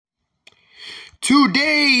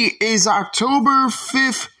Today is October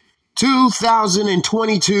 5th,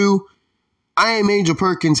 2022. I am Angel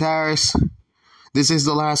Perkins Harris. This is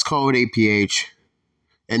the last call with APH.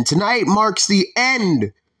 And tonight marks the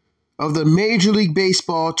end of the Major League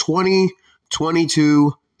Baseball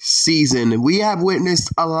 2022 season. And we have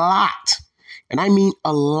witnessed a lot, and I mean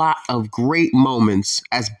a lot of great moments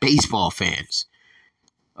as baseball fans.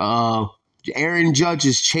 Aaron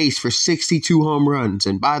Judge's chase for 62 home runs.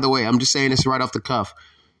 And by the way, I'm just saying this right off the cuff.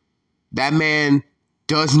 That man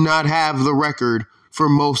does not have the record for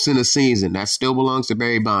most in a season. That still belongs to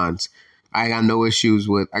Barry Bonds. I got no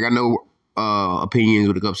opinions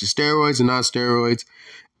when it comes to steroids and not steroids.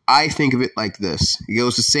 I think of it like this. It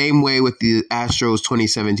goes the same way with the Astros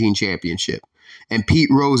 2017 championship and Pete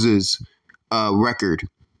Rose's record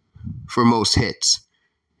for most hits.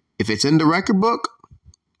 If it's in the record book,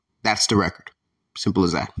 that's the record. Simple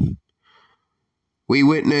as that. We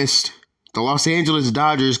witnessed the Los Angeles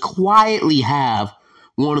Dodgers quietly have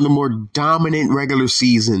one of the more dominant regular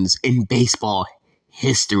seasons in baseball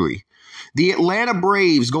history. The Atlanta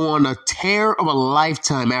Braves go on a tear of a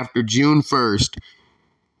lifetime after June 1st,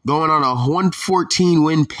 going on a 114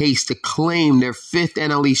 win pace to claim their fifth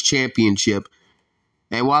NL East championship.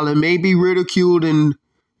 And while it may be ridiculed and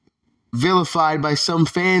vilified by some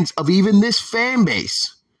fans of even this fan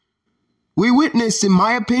base, we witnessed, in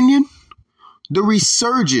my opinion, the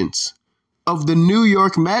resurgence of the New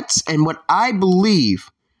York Mets and what I believe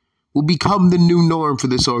will become the new norm for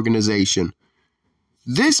this organization.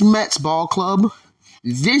 This Mets ball club,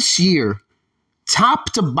 this year,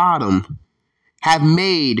 top to bottom, have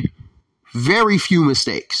made very few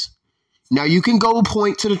mistakes. Now, you can go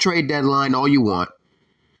point to the trade deadline all you want.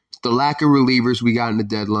 The lack of relievers we got in the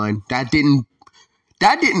deadline, that didn't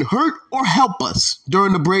hurt or help us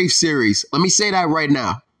during the Braves series. Let me say that right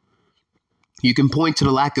now. You can point to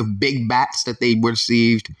the lack of big bats that they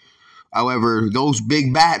received. However, those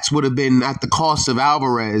big bats would have been at the cost of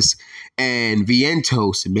Alvarez and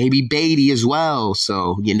Vientos and maybe Beatty as well.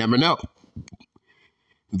 So you never know.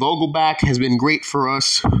 Vogelback has been great for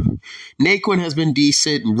us. Naquin has been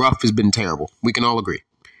decent and Ruff has been terrible. We can all agree.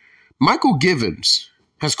 Michael Givens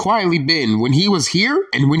has quietly been, when he was here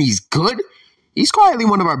and when he's good, he's quietly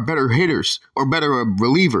one of our better hitters or better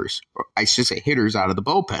relievers. Or I should say hitters out of the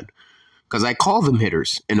bullpen. Because I call them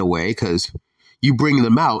hitters in a way because you bring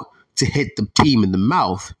them out to hit the team in the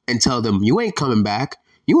mouth and tell them, you ain't coming back.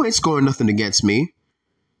 You ain't scoring nothing against me.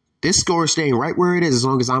 This score is staying right where it is as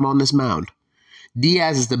long as I'm on this mound.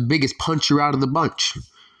 Diaz is the biggest puncher out of the bunch.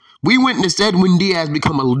 We witnessed Edwin Diaz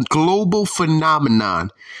become a global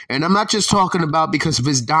phenomenon. And I'm not just talking about because of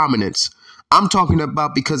his dominance. I'm talking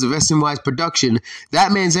about because of SNY's production.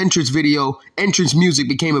 That man's entrance music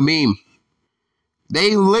became a meme.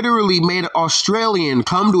 They literally made an Australian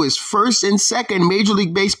come to his first and second Major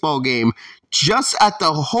League Baseball game just at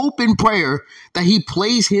the hope and prayer that he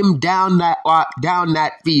plays him down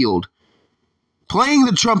that field. Playing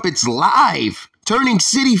the trumpets live, turning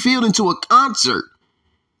Citi Field into a concert.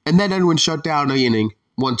 And then Edwin shut down the inning,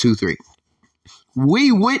 1, 2, 3.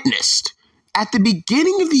 We witnessed at the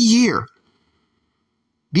beginning of the year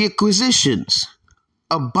the acquisitions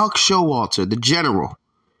of Buck Showalter, the general,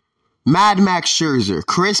 Mad Max Scherzer,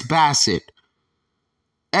 Chris Bassett,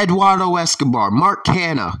 Eduardo Escobar, Mark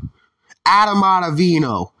Canha, Adam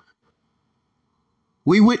Ottavino.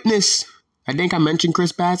 We witnessed, I think I mentioned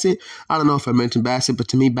Chris Bassett. I don't know if I mentioned Bassett, but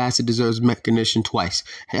to me, Bassett deserves recognition twice.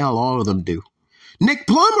 Hell, all of them do. Nick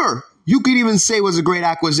Plummer, you could even say was a great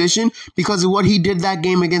acquisition because of what he did that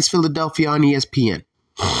game against Philadelphia on ESPN.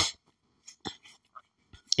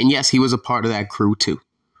 And yes, he was a part of that crew too.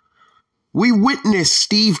 We witnessed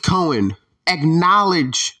Steve Cohen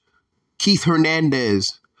acknowledge Keith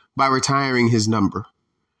Hernandez by retiring his number.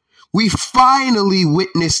 We finally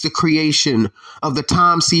witnessed the creation of the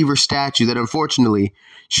Tom Seaver statue that unfortunately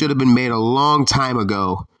should have been made a long time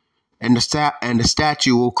ago. And the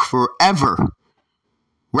statue will forever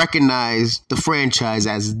recognize the franchise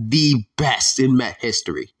as the best in Met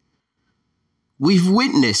history. We've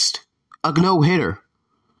witnessed a no-hitter.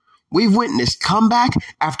 We've witnessed comeback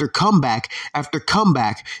after comeback after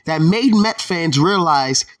comeback that made Met fans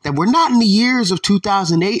realize that we're not in the years of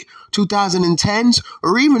 2008, 2010s,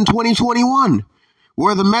 or even 2021,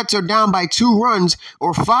 where the Mets are down by 2 runs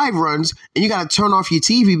or 5 runs, and you got to turn off your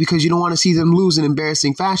TV because you don't want to see them lose in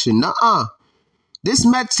embarrassing fashion. Nuh-uh. This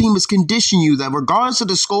Mets team has conditioned you that regardless of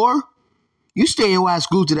the score, you stay your ass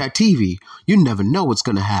glued to that TV. You never know what's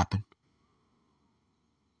going to happen.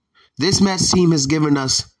 This Mets team has given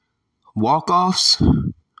us walk-offs,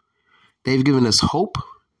 they've given us hope,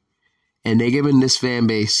 and they've given this fan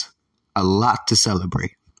base a lot to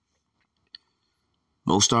celebrate.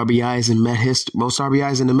 Most RBIs in most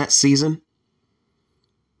RBIs in the Mets season.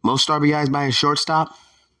 Most RBIs by a shortstop.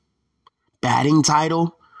 Batting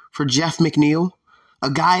title for Jeff McNeil. A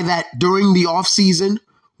guy that during the offseason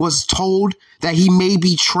was told that he may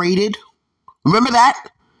be traded. Remember that?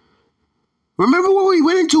 Remember what we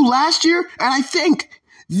went into last year? And I think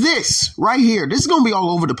this right here, this is going to be all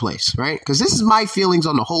over the place, right? Because this is my feelings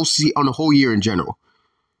on the whole year in general.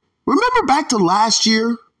 Remember back to last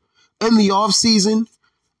year in the offseason?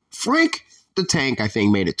 Frank the Tank, I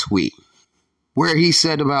think, made a tweet where he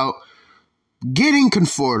said about getting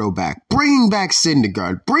Conforto back, bringing back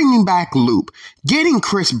Syndergaard, bringing back Loop, getting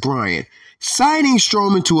Chris Bryant, signing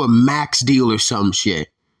Stroman to a max deal or some shit,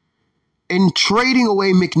 and trading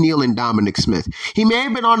away McNeil and Dominic Smith. He may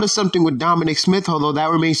have been onto something with Dominic Smith, although that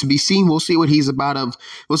remains to be seen. We'll see what he's about.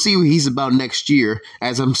 We'll see what he's about next year,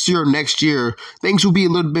 as I'm sure next year things will be a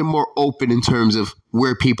little bit more open in terms of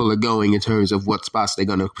where people are going, in terms of what spots they're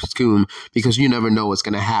going to consume, because you never know what's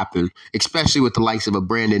going to happen, especially with the likes of a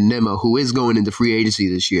Brandon Nimmo, who is going into free agency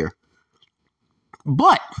this year.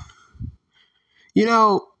 But,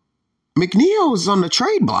 McNeil was on the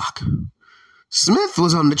trade block. Smith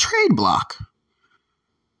was on the trade block.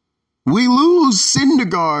 We lose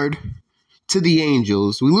Syndergaard to the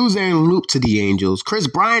Angels. We lose Aaron Loop to the Angels. Chris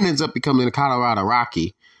Bryant ends up becoming a Colorado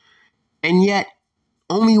Rocky. And yet,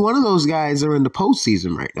 only one of those guys are in the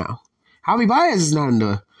postseason right now. Javi Baez is not in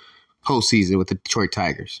the postseason with the Detroit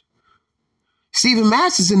Tigers. Steven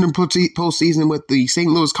Matz is in the postseason with the St.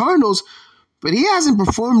 Louis Cardinals, but he hasn't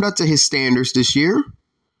performed up to his standards this year.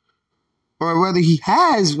 Or whether he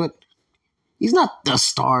has, but he's not the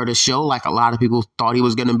star of the show like a lot of people thought he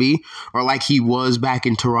was going to be, or like he was back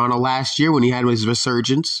in Toronto last year when he had his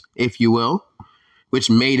resurgence, if you will, which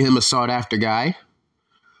made him a sought-after guy.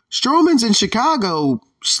 Stroman's in Chicago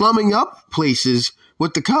slumming up places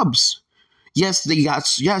with the Cubs. Yes,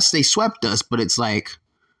 they swept us, but it's like,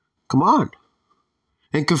 come on.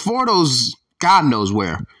 And Conforto's God knows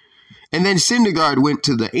where. And then Syndergaard went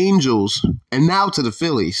to the Angels and now to the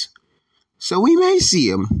Phillies. So we may see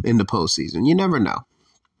him in the postseason. You never know.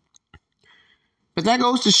 But that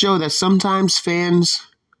goes to show that sometimes fans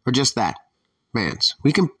are just that, fans.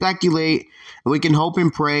 We can speculate and we can hope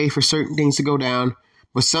and pray for certain things to go down,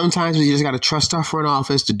 but sometimes we just got to trust our front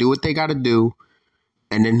office to do what they got to do,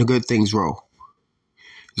 and then the good things roll.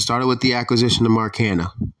 It started with the acquisition of Mark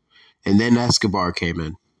Hanna, and then Escobar came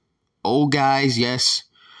in. Old guys, yes,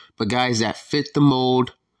 but guys that fit the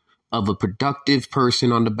mold of a productive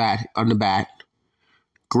person on the bat,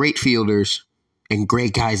 great fielders, and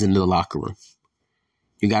great guys in the locker room.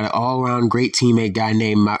 You got an all-around great teammate guy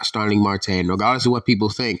named Starling Marte. Regardless of what people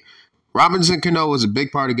think, Robinson Cano was a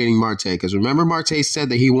big part of getting Marte. Because remember, Marte said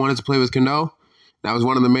that he wanted to play with Cano. That was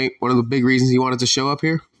one of the big reasons he wanted to show up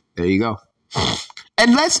here. There you go.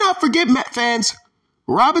 And let's not forget, Met fans,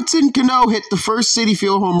 Robinson Cano hit the first Citi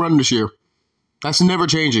Field home run this year. That's never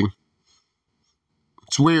changing.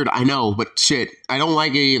 It's weird, I know, but shit, I don't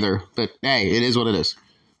like it either. But hey, it is what it is.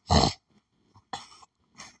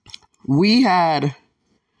 We had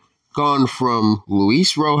gone from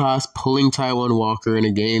Luis Rojas pulling Taijuan Walker in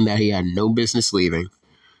a game that he had no business leaving,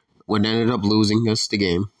 what ended up losing us the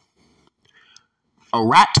game. A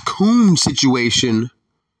raccoon situation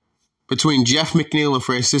between Jeff McNeil and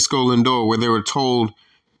Francisco Lindor, where they were told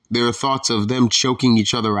there were thoughts of them choking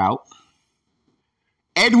each other out.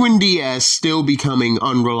 Edwin Diaz still becoming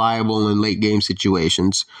unreliable in late game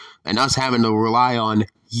situations, and us having to rely on,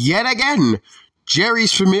 yet again,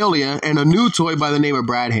 Jerry's Familia and a new toy by the name of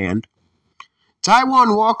Brad Hand.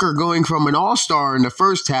 Taijuan Walker going from an all-star in the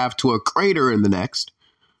first half to a crater in the next.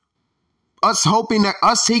 Us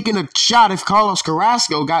taking a shot if Carlos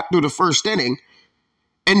Carrasco got through the first inning,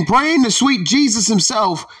 and praying to sweet Jesus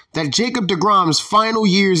himself that Jacob deGrom's final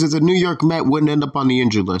years as a New York Met wouldn't end up on the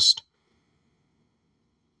injured list.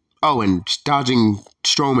 Oh, and dodging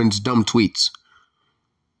Stroman's dumb tweets.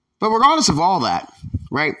 But regardless of all that,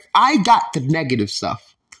 right, I got the negative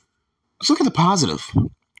stuff. Let's look at the positive.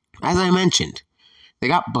 As I mentioned, they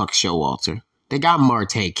got Buck Showalter. They got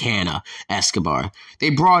Marte, Canna, Escobar.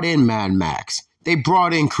 They brought in Mad Max. They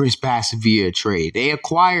brought in Chris Bassett via trade. They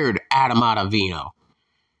acquired Adam Ottavino.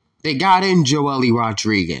 They got in Joely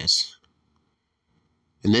Rodriguez.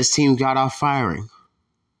 And this team got off firing.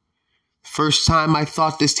 First time I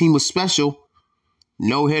thought this team was special,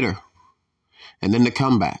 no hitter. And then the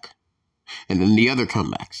comeback. And then the other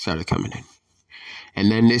comeback started coming in. And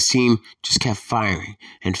then this team just kept firing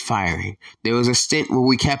and firing. There was a stint where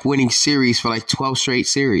we kept winning series for like 12 straight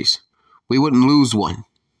series. We wouldn't lose one.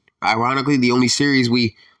 Ironically, the only series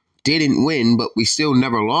we didn't win, but we still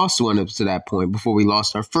never lost one up to that point before we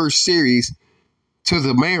lost our first series to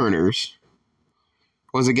the Mariners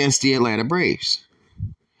was against the Atlanta Braves.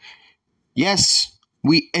 Yes,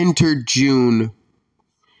 we entered June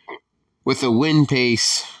with a win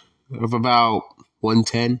pace of about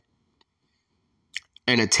 110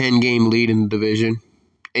 and a 10-game lead in the division.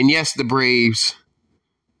 And yes, the Braves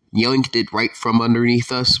yanked it right from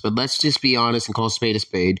underneath us, but let's just be honest and call a spade a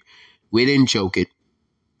spade. We didn't choke it.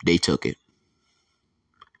 They took it.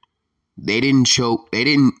 They didn't choke. They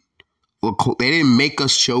didn't make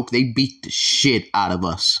us choke. They beat the shit out of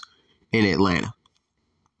us in Atlanta.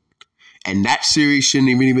 And that series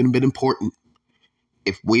shouldn't have even been important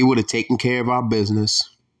if we would have taken care of our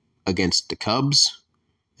business against the Cubs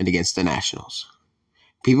and against the Nationals.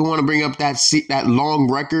 People want to bring up that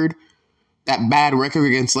long record, that bad record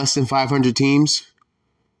against less than 500 teams.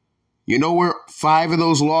 You know where 5 of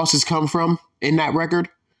those losses come from in that record?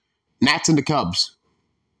 Nats and the Cubs.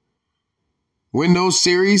 Win those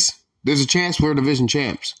series, there's a chance we're division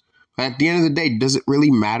champs. But at the end of the day, does it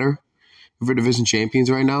really matter if we're division champions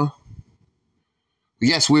right now?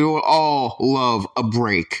 Yes, we would all love a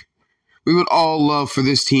break. We would all love for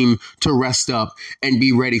this team to rest up and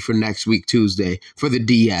be ready for next week, Tuesday, for the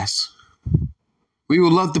DS. We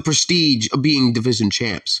would love the prestige of being division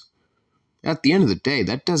champs. At the end of the day,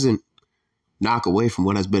 that doesn't knock away from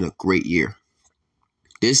what has been a great year.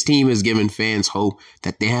 This team has given fans hope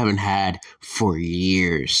that they haven't had for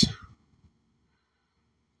years.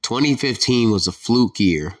 2015 was a fluke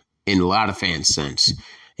year in a lot of fans' sense,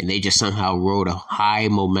 and they just somehow rode a high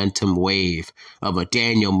momentum wave of a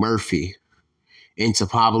Daniel Murphy into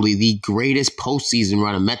probably the greatest postseason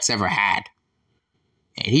run the Mets ever had.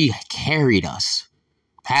 And he carried us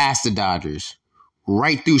past the Dodgers,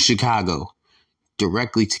 right through Chicago,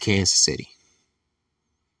 directly to Kansas City.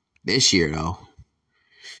 This year, though,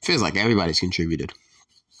 feels like everybody's contributed.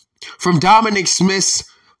 From Dominic Smith's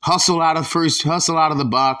hustle out of the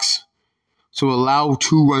box to allow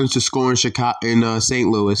 2 runs to score in St.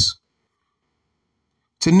 Louis,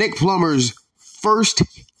 to Nick Plummer's first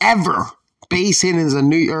ever base hit as a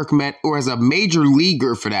New York Met, or as a major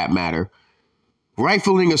leaguer for that matter,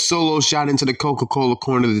 rifling a solo shot into the Coca-Cola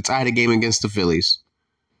corner to tie the game against the Phillies.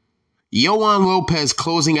 Yohan Lopez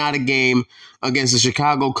closing out a game against the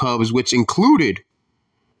Chicago Cubs, which included,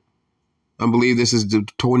 I believe this is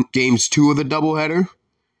games 2 of the doubleheader.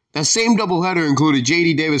 That same doubleheader included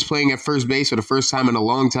J.D. Davis playing at first base for the first time in a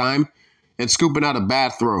long time and scooping out a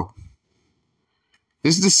bad throw.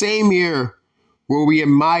 This is the same year where we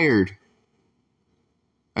admired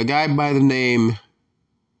a guy by the name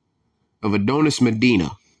of Adonis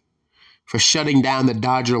Medina for shutting down the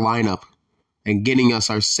Dodger lineup and getting us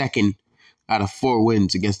our second out of 4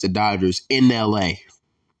 wins against the Dodgers in L.A.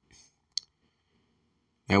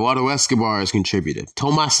 Eduardo Escobar has contributed.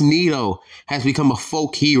 Tomas Nido has become a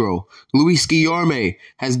folk hero. Luis Guillorme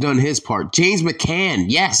has done his part. James McCann,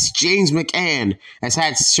 yes, James McCann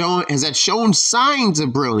has shown signs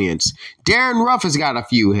of brilliance. Darren Ruff has got a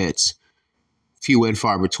few hits. Few and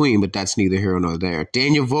far between, but that's neither here nor there.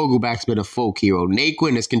 Daniel Vogelback's been a folk hero.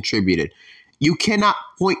 Naquin has contributed. You cannot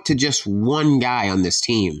point to just one guy on this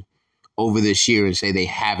team over this year and say they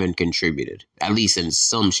haven't contributed, at least in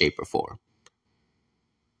some shape or form.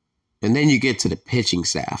 And then you get to the pitching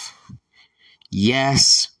staff.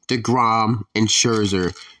 Yes, DeGrom and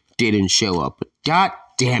Scherzer didn't show up, but God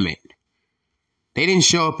damn it. They didn't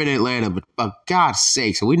show up in Atlanta, but for God's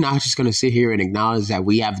sakes, are we not just going to sit here and acknowledge that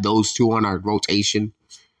we have those 2 on our rotation?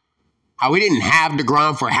 How we didn't have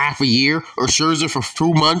DeGrom for half a year or Scherzer for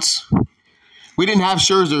 2 months? We didn't have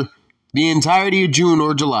Scherzer the entirety of June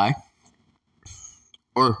or July,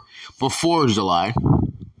 or before July,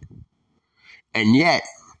 and yet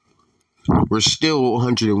we're still a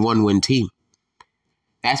 101-win team.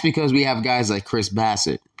 That's because we have guys like Chris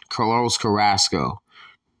Bassett, Carlos Carrasco,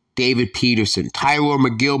 David Peterson, Tyler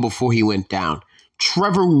McGill before he went down,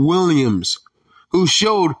 Trevor Williams, who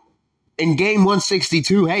showed in game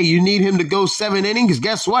 162, hey, you need him to go 7 innings?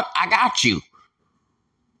 Guess what? I got you.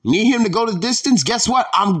 You need him to go the distance? Guess what?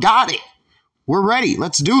 I'm got it. We're ready.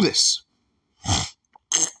 Let's do this.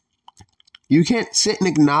 You can't sit and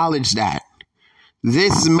acknowledge that.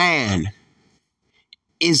 This man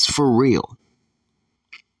is for real.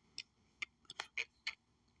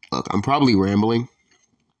 Look, I'm probably rambling,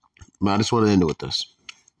 but I just want to end it with this.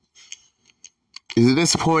 Is it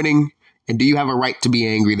disappointing? And do you have a right to be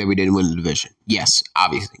angry that we didn't win the division? Yes,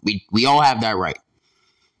 obviously. We all have that right.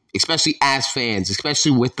 Especially as fans,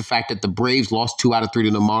 especially with the fact that the Braves lost 2 out of 3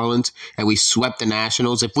 to the Marlins and we swept the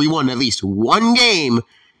Nationals. If we won at least 1 game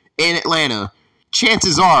in Atlanta,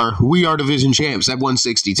 chances are we are division champs at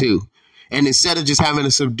 162. And instead of just having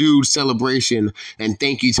a subdued celebration and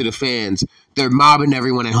thank you to the fans, they're mobbing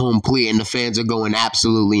everyone at home plate, and the fans are going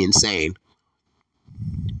absolutely insane.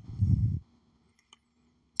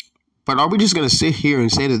 But are we just going to sit here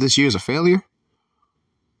and say that this year's a failure?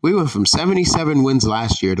 We went from 77 wins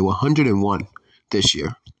last year to 101 this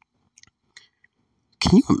year.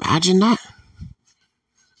 Can you imagine that?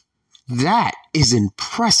 That is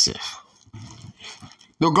impressive.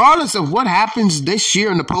 Regardless of what happens this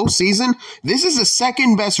year in the postseason, this is the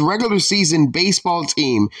second best regular season baseball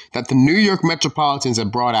team that the New York Metropolitans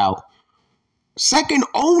have brought out. Second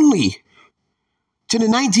only to the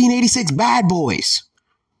 1986 Bad Boys,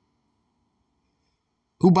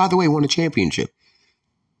 who, by the way, won a championship.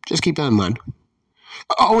 Just keep that in mind.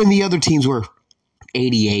 Oh, and the other teams were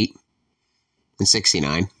 88 and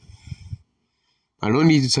 69. I don't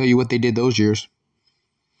need to tell you what they did those years.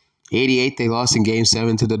 88, they lost in Game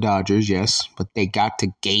 7 to the Dodgers, yes, but they got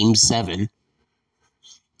to Game 7.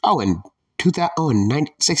 Oh, and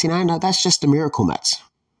 69, no, that's just the Miracle Mets.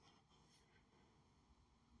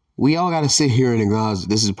 We all got to sit here and acknowledge that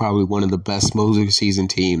this is probably one of the best regular season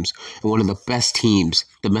teams and one of the best teams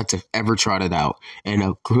the Mets have ever trotted out, and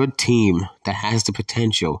a good team that has the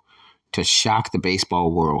potential to shock the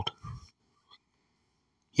baseball world.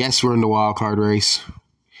 Yes, we're in the wild card race.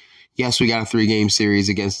 Yes, we got a 3-game series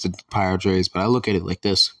against the Padres, but I look at it like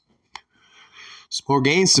this. It's more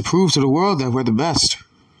games to prove to the world that we're the best.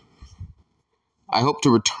 I hope to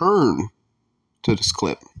return to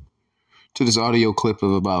this audio clip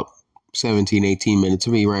of about 17, 18 minutes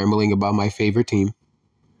of me rambling about my favorite team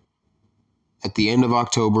at the end of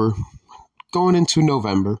October, going into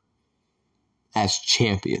November, as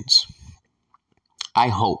champions. I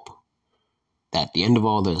hope that at the end of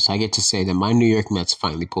all this, I get to say that my New York Mets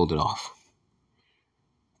finally pulled it off.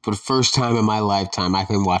 For the first time in my lifetime, I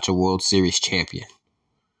can watch a World Series champion.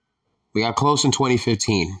 We got close in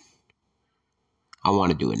 2015. I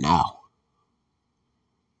want to do it now.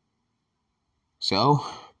 So,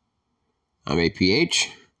 I'm APH,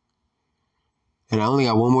 and I only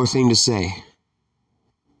got one more thing to say.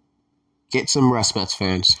 Get some rest, Mets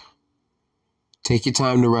fans. Take your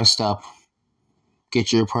time to rest up.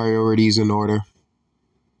 Get your priorities in order.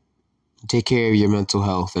 Take care of your mental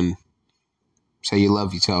health and say you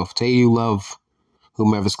love yourself. Say you love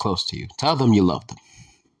whomever's close to you. Tell them you love them.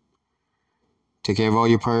 Take care of all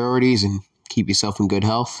your priorities and keep yourself in good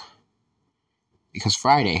health. Because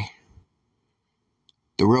Friday,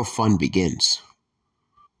 the real fun begins.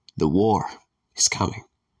 The war is coming.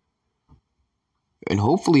 And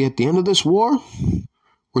hopefully at the end of this war,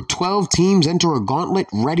 where 12 teams enter a gauntlet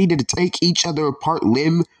ready to take each other apart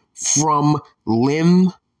limb from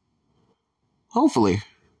limb, hopefully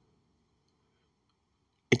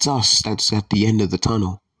it's us that's at the end of the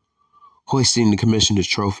tunnel, hoisting the Commissioner's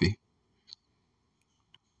Trophy.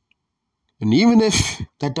 And even if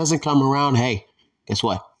that doesn't come around, hey, guess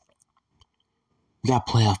what? We got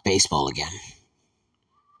playoff baseball again.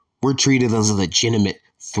 We're treated as a legitimate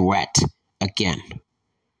threat again.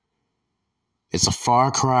 It's a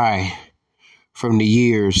far cry from the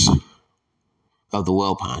years of the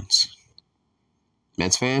Wilpons.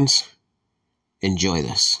 Mets fans, enjoy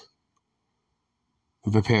this.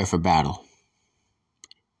 Prepare for battle.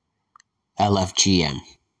 LFGM.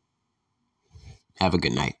 Have a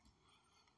good night.